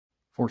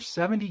For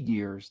 70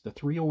 years, the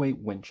 .308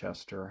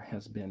 Winchester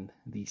has been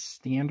the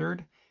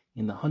standard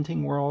in the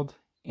hunting world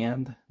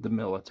and the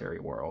military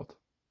world.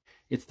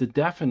 It's the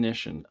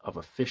definition of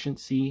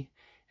efficiency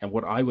and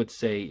what I would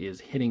say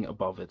is hitting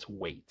above its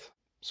weight.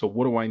 So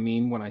what do I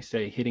mean when I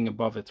say hitting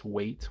above its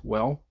weight?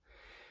 Well,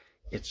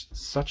 it's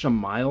such a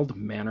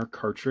mild-mannered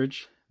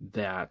cartridge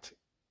that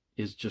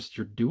is just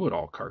your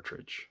do-it-all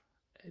cartridge.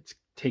 It's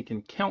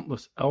taken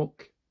countless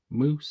elk,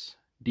 moose,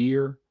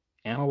 deer,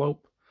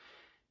 antelope.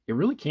 It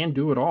really can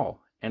do it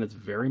all, and it's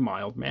very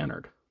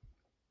mild-mannered.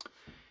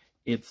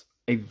 It's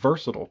a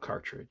versatile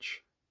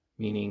cartridge,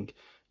 meaning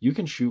you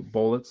can shoot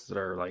bullets that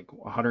are like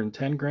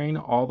 110 grain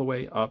all the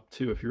way up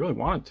to, if you really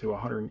wanted to,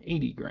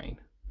 180 grain.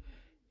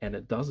 And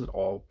it does it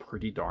all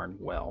pretty darn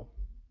well.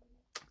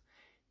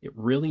 It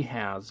really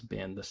has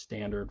been the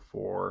standard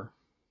for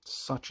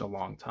such a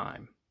long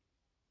time.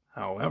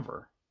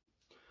 However,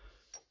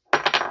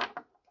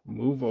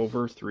 move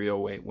over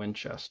 .308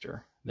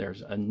 Winchester.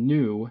 There's a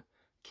new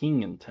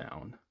king in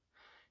town.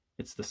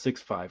 It's the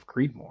 6.5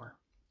 Creedmoor.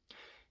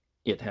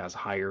 It has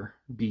higher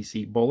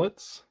BC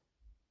bullets,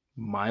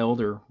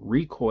 milder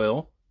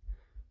recoil,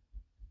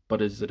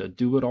 but is it a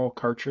do-it-all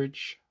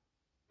cartridge?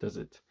 Does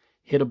it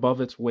hit above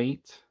its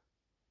weight?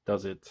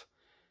 Does it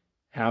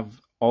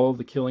have all of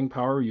the killing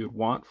power you'd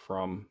want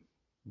from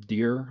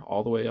deer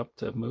all the way up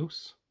to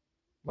moose?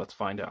 Let's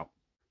find out.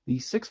 The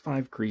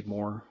 6.5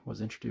 Creedmoor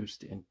was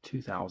introduced in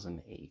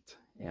 2008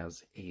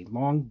 as a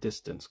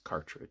long-distance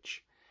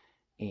cartridge,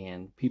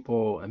 and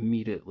people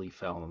immediately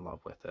fell in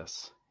love with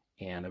this.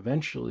 And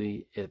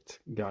eventually it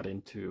got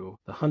into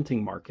the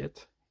hunting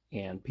market,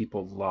 and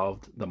people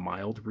loved the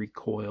mild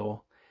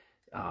recoil,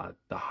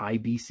 the high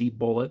BC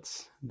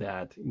bullets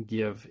that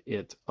give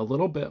it a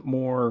little bit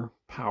more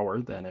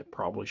power than it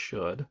probably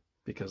should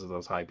because of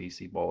those high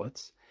BC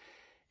bullets.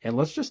 And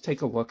let's just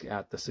take a look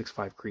at the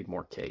 6.5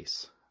 Creedmoor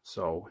case.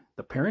 So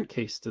the parent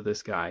case to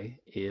this guy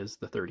is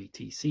the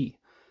 30TC.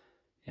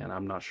 And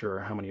I'm not sure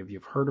how many of you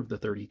have heard of the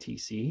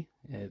 30TC.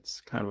 It's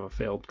kind of a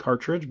failed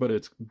cartridge, but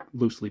it's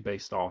loosely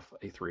based off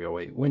a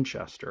 .308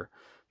 Winchester,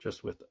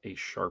 just with a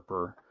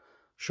sharper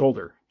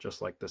shoulder,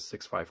 just like the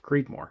 6.5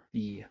 Creedmoor.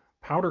 The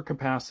powder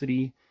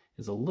capacity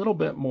is a little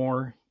bit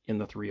more in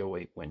the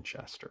 .308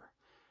 Winchester.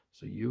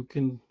 So you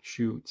can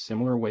shoot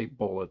similar weight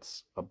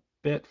bullets a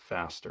bit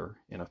faster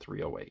in a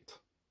 .308.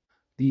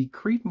 The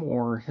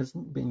Creedmoor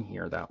hasn't been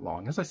here that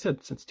long, as I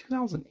said, since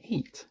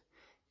 2008.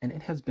 And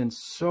it has been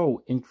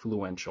so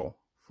influential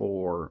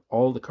for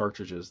all the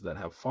cartridges that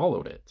have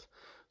followed it.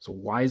 So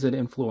why is it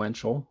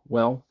influential?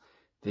 Well,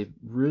 they've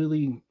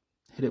really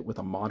hit it with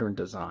a modern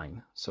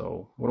design.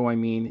 So what do I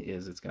mean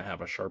is it's going to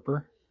have a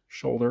sharper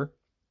shoulder,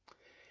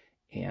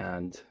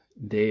 and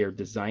they are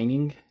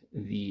designing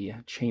the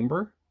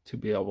chamber to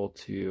be able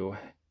to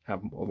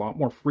have a lot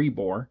more free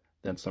bore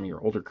than some of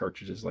your older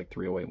cartridges like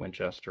 .308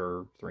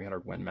 Winchester,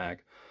 300 Win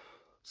Mag,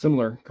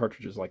 similar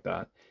cartridges like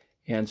that.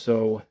 And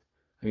so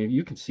I mean,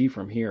 you can see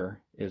from here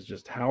is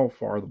just how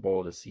far the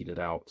bullet is seated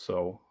out.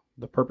 So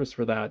the purpose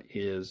for that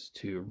is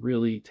to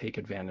really take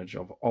advantage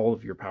of all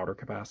of your powder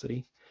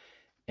capacity.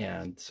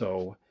 And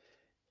so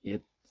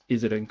it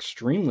is an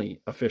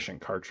extremely efficient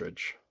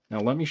cartridge. Now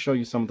let me show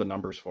you some of the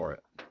numbers for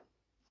it.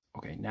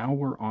 Okay, now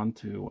we're on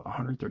to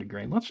 130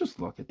 grain. Let's just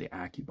look at the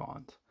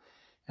AccuBond.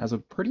 It has a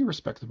pretty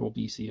respectable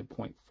BC of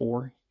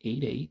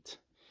 0.488.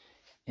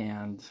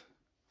 And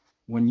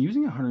when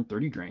using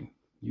 130 grain,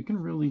 you can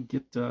really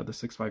get the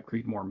 6.5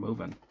 Creedmoor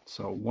moving.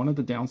 So one of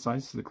the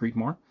downsides to the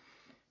Creedmoor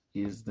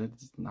is that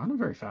it's not a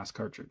very fast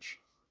cartridge.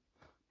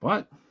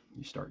 But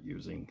you start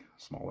using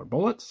smaller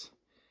bullets,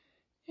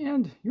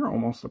 and you're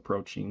almost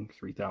approaching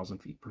 3,000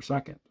 feet per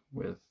second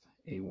with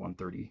a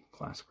 130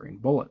 class grain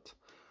bullet.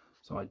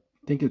 So I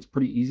think it's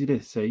pretty easy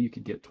to say you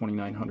could get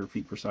 2,900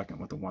 feet per second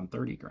with a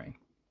 130 grain.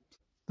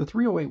 The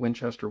 .308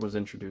 Winchester was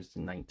introduced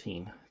in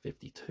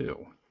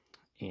 1952,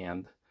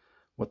 and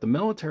what the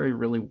military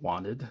really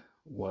wanted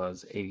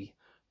was a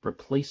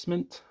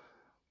replacement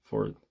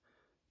for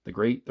the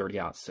great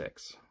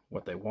 .30-06.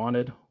 What they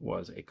wanted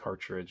was a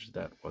cartridge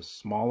that was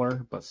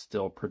smaller but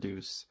still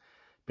produce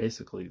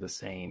basically the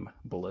same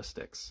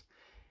ballistics.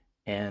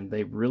 And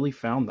they really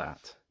found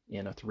that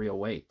in a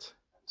 .308.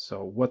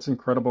 So what's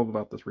incredible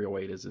about the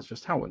 .308 is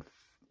just how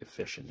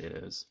efficient it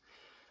is.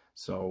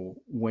 So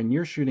when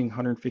you're shooting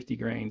 150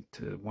 grain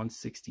to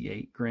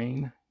 168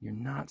 grain, you're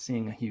not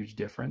seeing a huge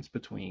difference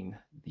between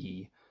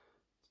the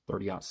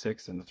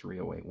 .30-06 and the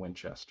 .308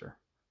 Winchester.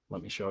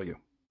 Let me show you.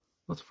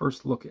 Let's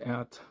first look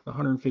at the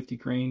 150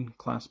 grain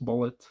class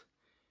bullet.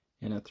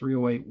 And at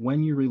 .308,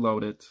 when you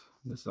reload it,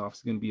 this is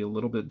obviously going to be a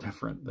little bit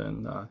different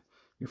than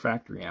your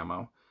factory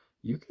ammo.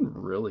 You can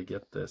really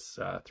get this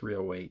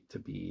 .308 to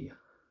be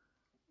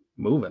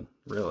moving,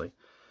 really.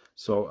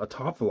 So a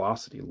top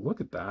velocity,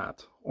 look at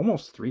that,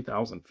 almost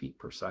 3,000 feet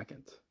per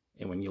second.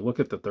 And when you look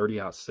at the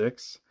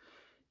 .30-06,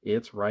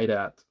 it's right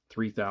at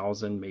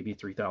 3,000, maybe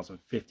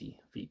 3,050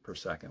 feet per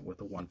second with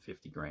a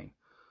 150 grain.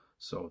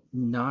 So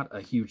not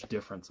a huge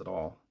difference at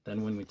all.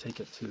 Then when we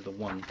take it to the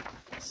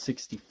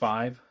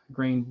 165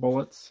 grain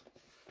bullets,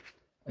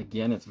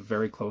 Again, it's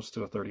very close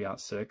to a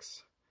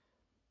 30-06,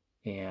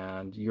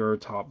 and your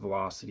top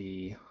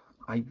velocity,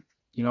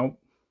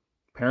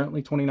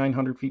 apparently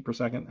 2,900 feet per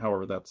second.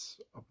 However, that's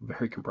a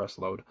very compressed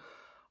load.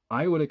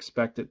 I would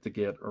expect it to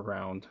get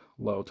around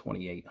low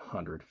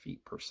 2,800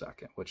 feet per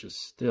second, which is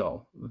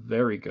still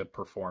very good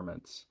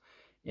performance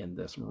in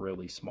this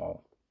really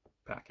small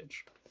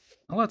package.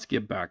 Now let's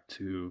get back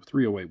to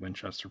 308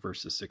 Winchester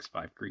versus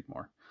 6.5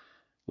 Creedmoor.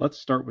 Let's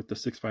start with the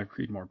 6.5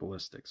 Creedmoor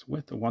ballistics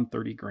with a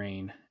 130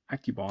 grain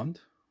AccuBond,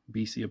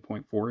 BC of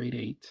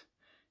 0.488,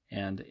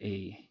 and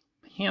a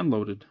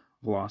hand-loaded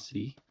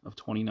velocity of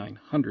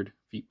 2,900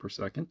 feet per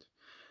second.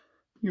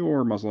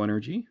 Your muzzle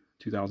energy,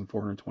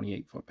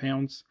 2,428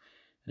 foot-pounds,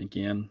 and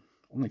again,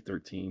 only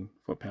 13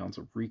 foot-pounds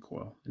of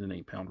recoil in an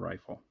 8-pound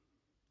rifle.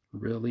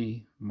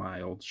 Really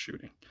mild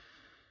shooting.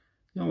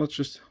 Let's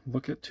just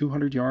look at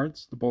 200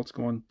 yards. The bolt's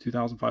going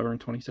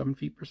 2,527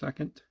 feet per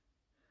second,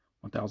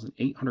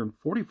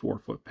 1,844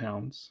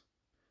 foot-pounds,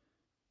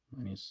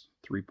 minus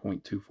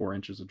 3.24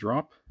 inches of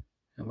drop.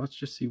 And let's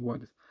just see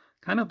what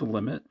kind of the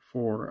limit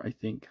for, I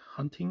think,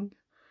 hunting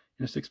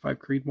in a 6.5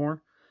 Creedmoor.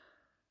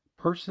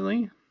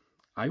 Personally,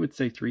 I would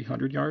say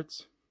 300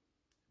 yards,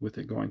 with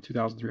it going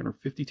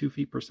 2,352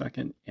 feet per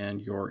second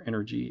and your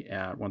energy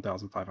at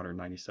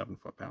 1,597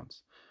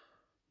 foot-pounds.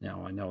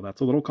 Now, I know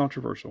that's a little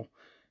controversial,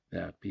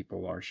 that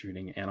people are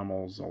shooting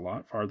animals a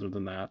lot farther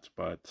than that,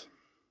 but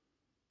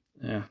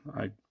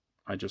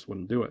I just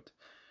wouldn't do it.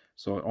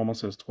 So it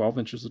almost has 12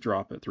 inches of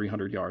drop at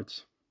 300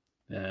 yards.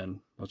 And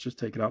let's just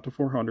take it out to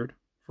 400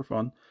 for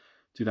fun.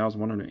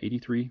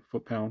 2,183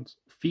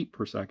 feet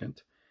per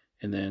second,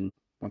 and then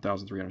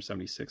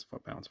 1,376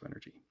 foot-pounds of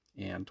energy,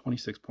 and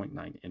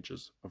 26.9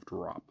 inches of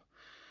drop.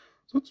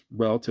 So it's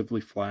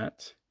relatively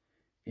flat,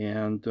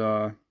 and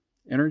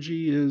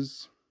energy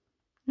is,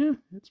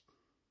 it's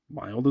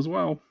mild as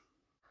well.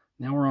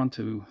 Now we're on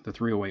to the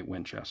 308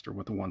 Winchester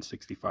with a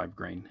 165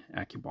 grain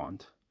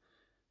AccuBond.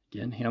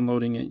 Again, hand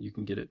loading it, you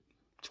can get it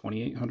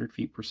 2,800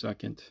 feet per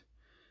second.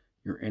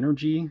 Your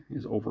energy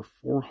is over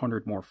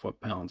 400 more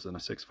foot-pounds than a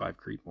 6.5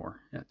 Creedmoor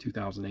at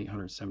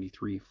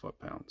 2,873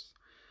 foot-pounds.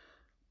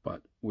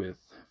 But with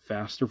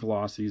faster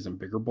velocities and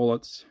bigger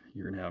bullets,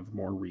 you're going to have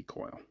more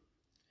recoil.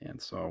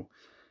 And so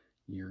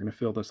you're going to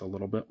feel this a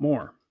little bit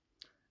more.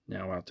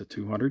 Now out to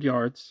 200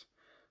 yards,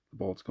 the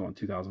bullet's going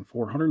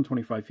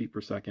 2,425 feet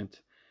per second,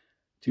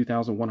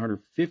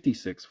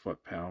 2,156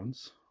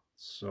 foot-pounds.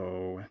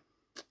 So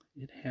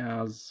it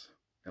has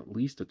at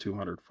least a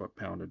 200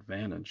 foot-pound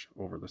advantage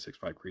over the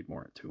 6.5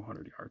 Creedmoor at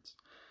 200 yards.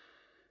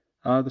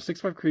 The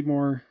 6.5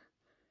 Creedmoor,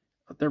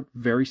 they're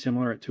very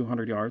similar at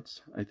 200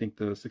 yards. I think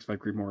the 6.5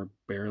 Creedmoor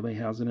barely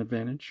has an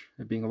advantage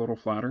at being a little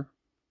flatter.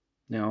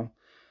 Now,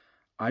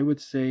 I would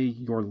say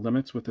your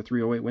limits with the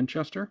 308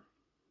 Winchester,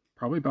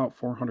 probably about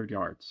 400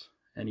 yards.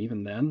 And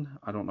even then,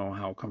 I don't know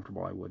how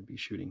comfortable I would be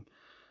shooting.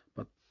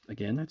 But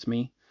again, that's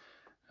me.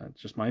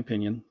 It's just my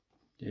opinion.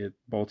 It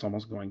bolts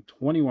almost going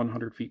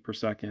 2,100 feet per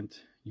second.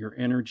 Your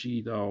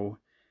energy, though,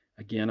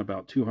 again,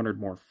 about 200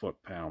 more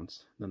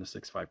foot-pounds than the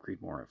 6.5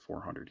 Creedmoor at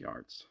 400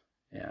 yards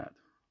at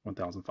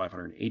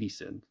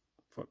 1,587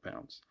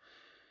 foot-pounds.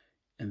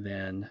 And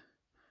then,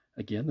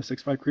 again, the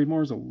 6.5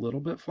 Creedmoor is a little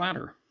bit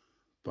flatter,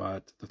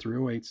 but the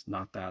 308's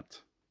not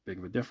that big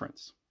of a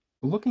difference.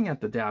 Looking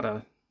at the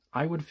data,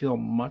 I would feel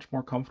much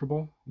more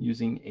comfortable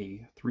using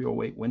a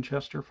 308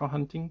 Winchester for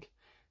hunting,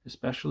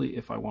 especially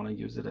if I want to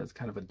use it as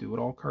kind of a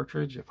do-it-all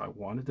cartridge. If I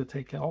wanted to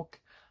take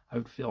elk, I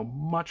would feel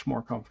much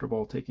more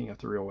comfortable taking a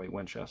 308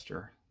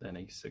 Winchester than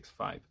a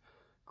 6.5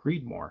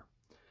 Creedmoor.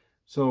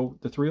 So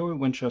the 308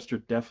 Winchester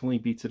definitely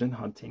beats it in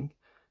hunting,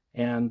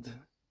 and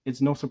it's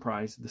no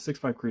surprise the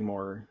 6.5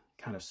 Creedmoor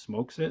kind of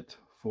smokes it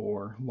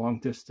for long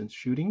distance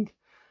shooting.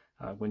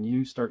 When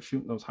you start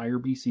shooting those higher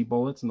BC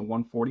bullets in the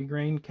 140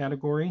 grain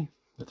category,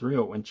 the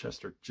 308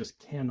 Winchester just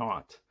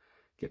cannot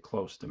get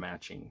close to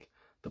matching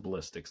the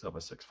ballistics of a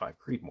 6.5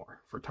 Creedmoor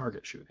for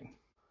target shooting.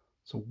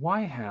 So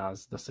why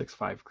has the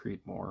 6.5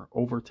 Creedmoor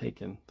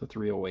overtaken the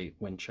 308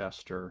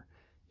 Winchester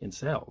in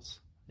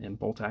sales, in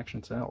bolt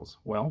action sales?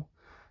 Well,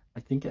 I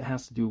think it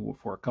has to do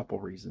for a couple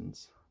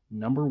reasons.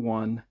 Number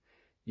one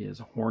is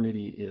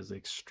Hornady is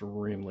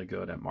extremely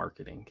good at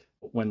marketing.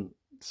 When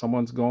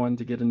someone's going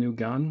to get a new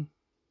gun,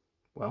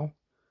 well,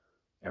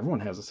 everyone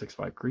has a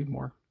 6.5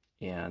 Creedmoor,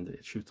 and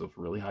it shoots those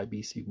really high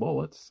BC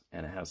bullets,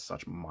 and it has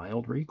such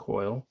mild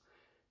recoil.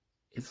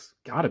 It's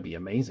got to be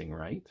amazing,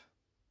 right?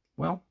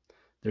 Well,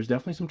 there's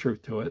definitely some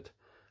truth to it,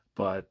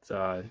 but,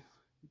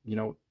 you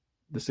know,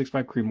 the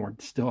 6.5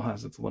 Creedmoor still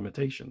has its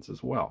limitations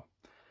as well.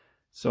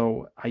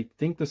 So I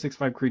think the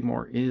 6.5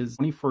 Creedmoor is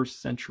the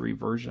 21st century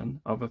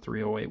version of a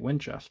 308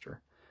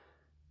 Winchester.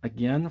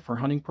 Again, for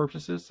hunting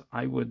purposes,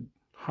 I would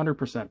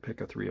 100%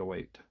 pick a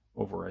 308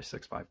 over a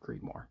 6.5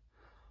 Creedmoor.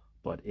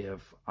 But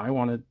if I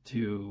wanted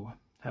to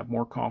have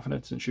more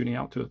confidence in shooting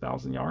out to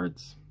 1,000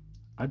 yards,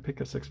 I'd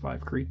pick a 6.5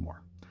 Creedmoor.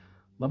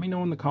 Let me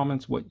know in the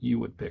comments what you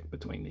would pick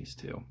between these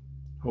two.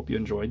 Hope you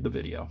enjoyed the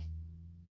video.